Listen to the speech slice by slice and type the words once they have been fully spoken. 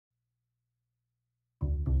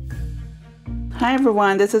Hi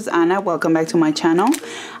everyone, this is Anna. Welcome back to my channel.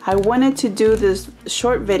 I wanted to do this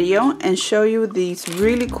short video and show you these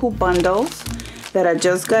really cool bundles that I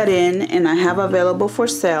just got in and I have available for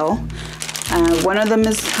sale. One of them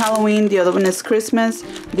is Halloween, the other one is Christmas.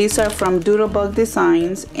 These are from Doodlebug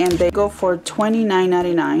Designs and they go for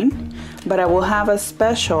 $29.99. But I will have a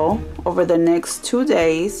special over the next 2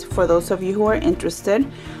 days for those of you who are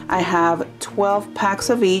interested. I have 12 packs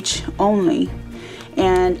of each only.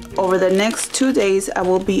 And over the next 2 days I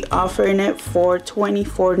will be offering it for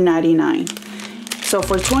 $24.99. so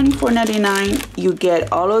for $24.99 you get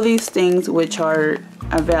all of these things, which are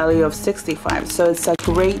a value of $65, so it's a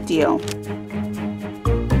great deal.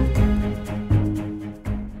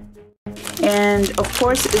 And of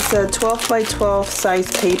course it's a 12 by 12 size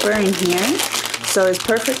paper in here, so it's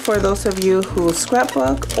perfect for those of you who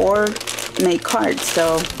scrapbook or make cards.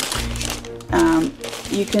 So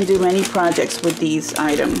you can do many projects with these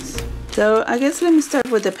items. So I guess let me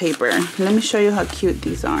start with the paper. Let me show you how cute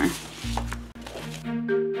these are.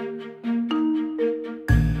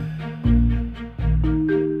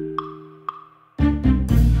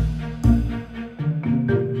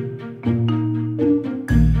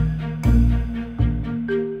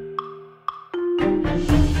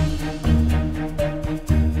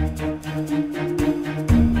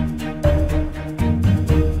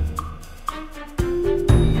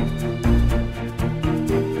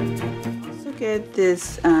 Get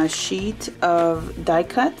this sheet of die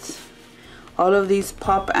cuts. All of these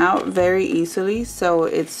pop out very easily, so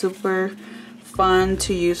it's super fun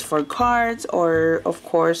to use for cards or of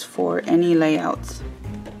course for any layouts.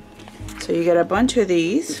 So you get a bunch of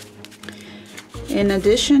these. In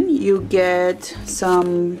addition, you get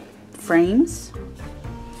some frames,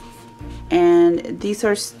 and these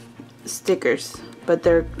are stickers, but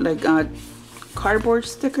they're like cardboard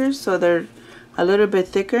stickers, so they're a little bit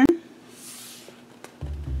thicker.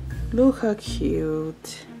 Look how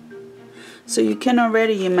cute. So you can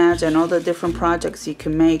already imagine all the different projects you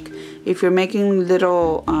can make if you're making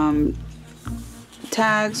little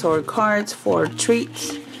tags or cards for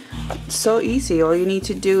treats. So easy. All you need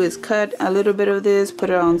to do is cut a little bit of this, put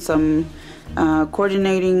it on some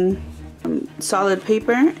coordinating solid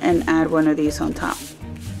paper, and add one of these on top.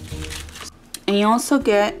 And you also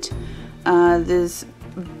get this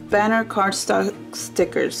banner cardstock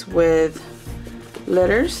stickers with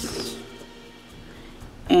letters,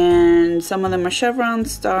 and some of them are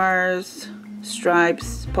chevrons, stars,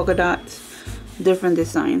 stripes, polka dots, different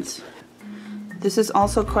designs. This is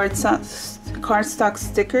also cardstock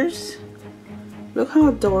stickers. Look how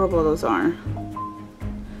adorable those are.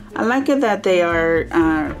 I like it that they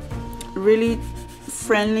are really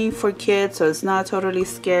friendly for kids, so it's not totally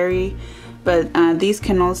scary, but these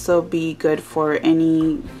can also be good for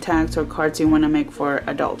any tags or cards you want to make for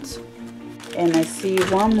adults. And I see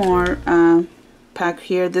one more pack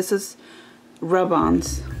here. This is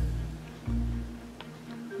rub-ons.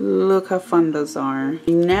 Look how fun those are.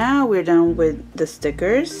 Now we're done with the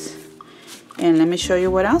stickers, and let me show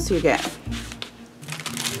you what else you get.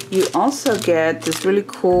 You also get this really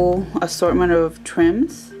cool assortment of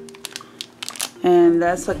trims, and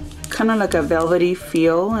that's kind of like a velvety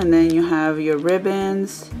feel. And then you have your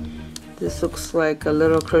ribbons. This looks like a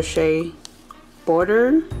little crochet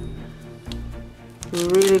border.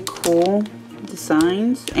 Really cool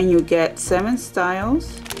designs, and you get 7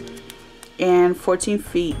 styles and 14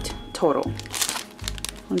 feet total.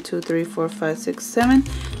 1, 2, 3, 4, 5, 6, 7.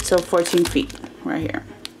 So 14 feet right here.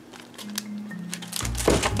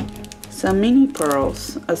 Some mini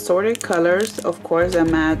pearls, assorted colors, of course, that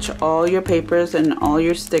match all your papers and all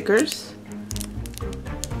your stickers.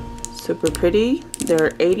 Super pretty.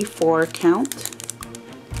 They're 84 count.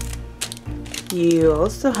 You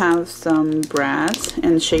also have some brads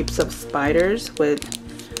in shapes of spiders with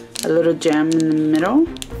a little gem in the middle.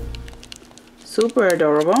 Super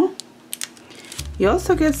adorable. You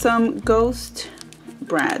also get some ghost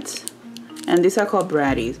brads, and these are called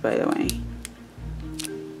braddies, by the way.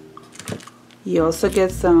 You also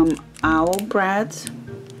get some owl brads.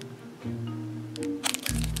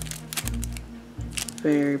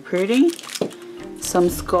 Very pretty. Some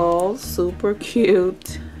skulls, super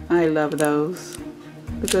cute. I love those.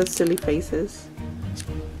 Look at those silly faces.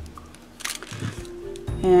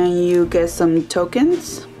 And you get some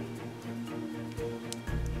tokens.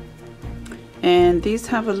 And these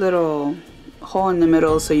have a little hole in the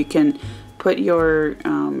middle so you can put your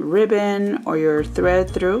ribbon or your thread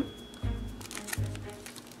through.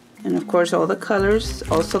 And of course all the colors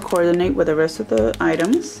also coordinate with the rest of the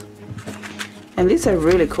items. And these are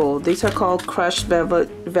really cool. These are called crushed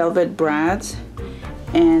velvet brads.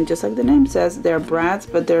 And just like the name says, they're brads,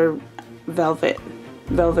 but they're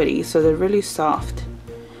velvety, so they're really soft.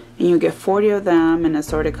 And you get 40 of them in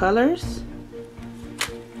assorted colors.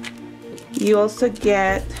 You also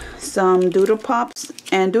get some Doodle Pops,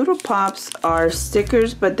 and Doodle Pops are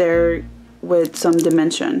stickers, but they're with some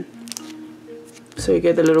dimension. So you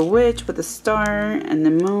get the little witch with the star and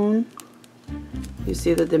the moon. You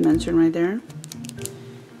see the dimension right there?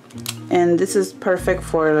 And this is perfect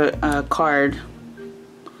for a card.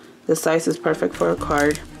 The size is perfect for a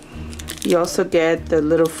card. You also get the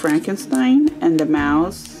little Frankenstein and the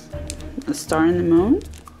mouse, the star and the moon.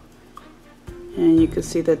 And you can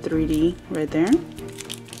see the 3D right there.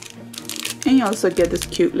 And you also get this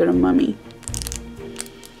cute little mummy.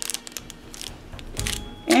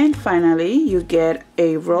 And finally, you get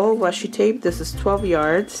a roll of washi tape. This is 12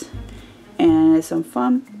 yards. And some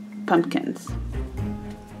fun pumpkins.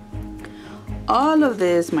 All of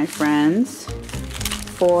this, my friends,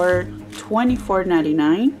 for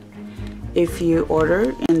 $24.99 if you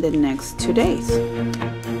order in the next 2 days.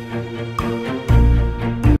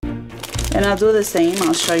 And I'll do the same.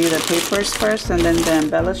 I'll show you the papers first and then the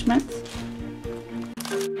embellishments.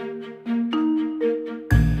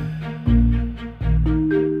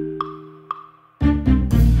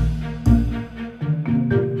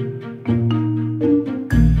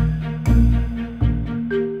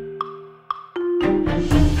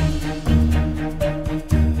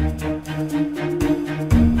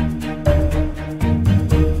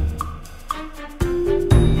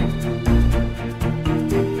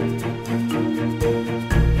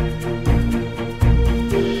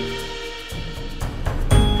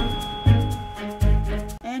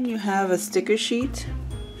 Have a sticker sheet.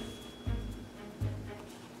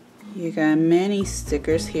 You got many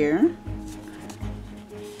stickers here,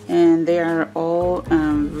 and they are all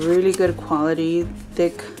really good quality,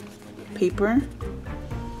 thick paper.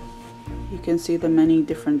 You can see the many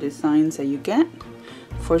different designs that you get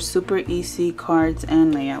for super easy cards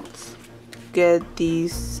and layouts. Get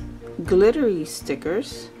these glittery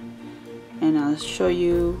stickers, and I'll show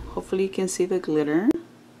you. Hopefully you can see the glitter.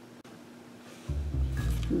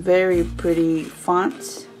 Very pretty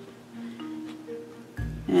fonts,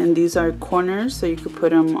 and these are corners, so you could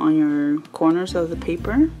put them on your corners of the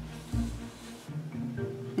paper.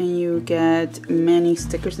 And you get many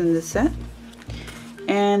stickers in this set.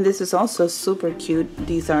 And this is also super cute.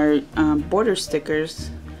 These are border stickers,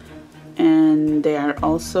 and they are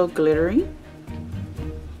also glittery.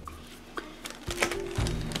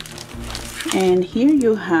 And here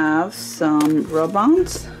you have some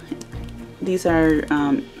rub-ons. These are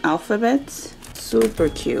alphabets, super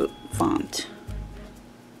cute font.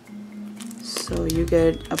 So you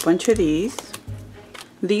get a bunch of these.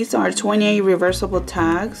 These are 28 reversible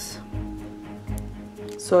tags.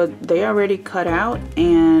 So they are already cut out,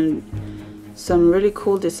 and some really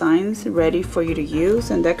cool designs ready for you to use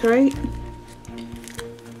and decorate.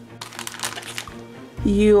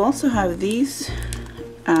 You also have these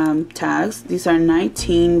tags. These are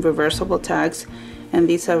 19 reversible tags, and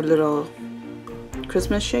these have little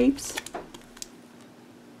Christmas shapes.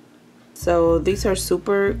 So these are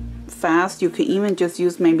super fast. You can even just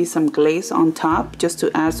use maybe some glaze on top just to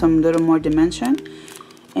add some little more dimension,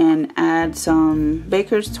 and add some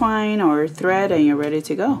baker's twine or thread, and you're ready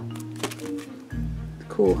to go.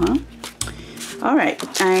 Cool, huh?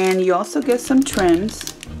 Alright, and you also get some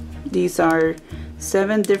trims. These are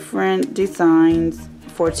 7 different designs,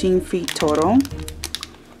 14 feet total,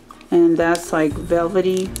 and that's like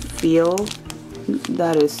velvety feel.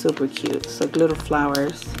 That is super cute. It's like little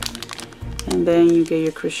flowers. And then you get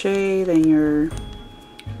your crochet, then your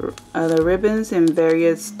other ribbons in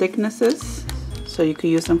various thicknesses, so you can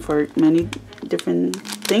use them for many different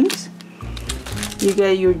things. You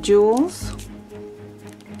get your jewels,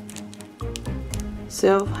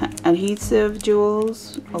 self-adhesive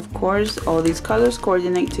jewels, of course. All these colors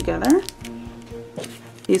coordinate together.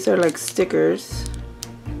 These are like stickers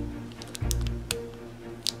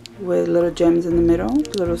with little gems in the middle,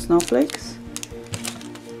 little snowflakes.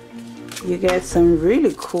 You get some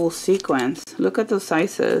really cool sequins. Look at those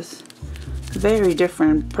sizes. Very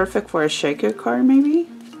different. Perfect for a shaker card maybe.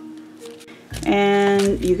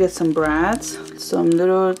 And you get some brads, some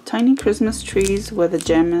little tiny Christmas trees with a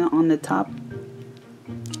gem on the top.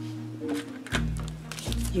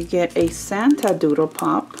 You get a Santa Doodle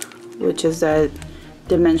Pop, which is that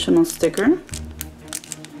dimensional sticker.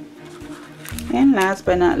 And last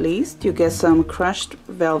but not least, you get some crushed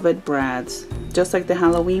velvet brads, just like the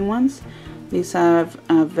Halloween ones. These have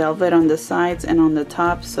velvet on the sides and on the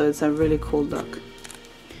top, so it's a really cool look.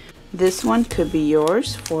 This one could be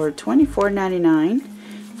yours for $24.99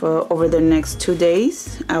 for over the next 2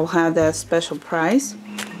 days. I will have that special price.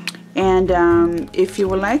 And if you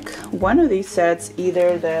would like one of these sets,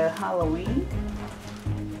 either the Halloween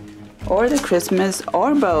or the Christmas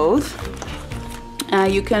or both,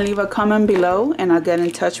 you can leave a comment below and I'll get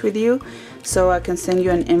in touch with you so I can send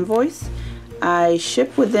you an invoice. I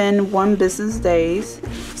ship within 1 business days.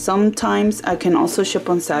 Sometimes I can also ship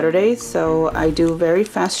on Saturdays, so I do very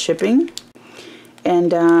fast shipping.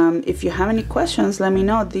 And if you have any questions, let me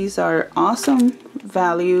know. These are awesome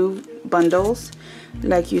value bundles.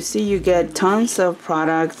 Like you see, you get tons of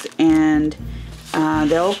products, and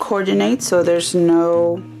they all coordinate, so there's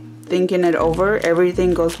no thinking it over.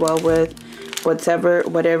 Everything goes well with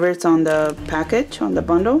whatever's on the package, on the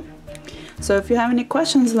bundle. So if you have any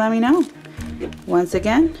questions, let me know. Once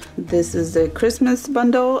again, this is the Christmas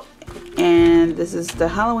bundle and this is the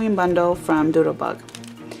Halloween bundle from Doodlebug.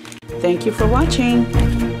 Thank you for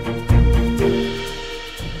watching.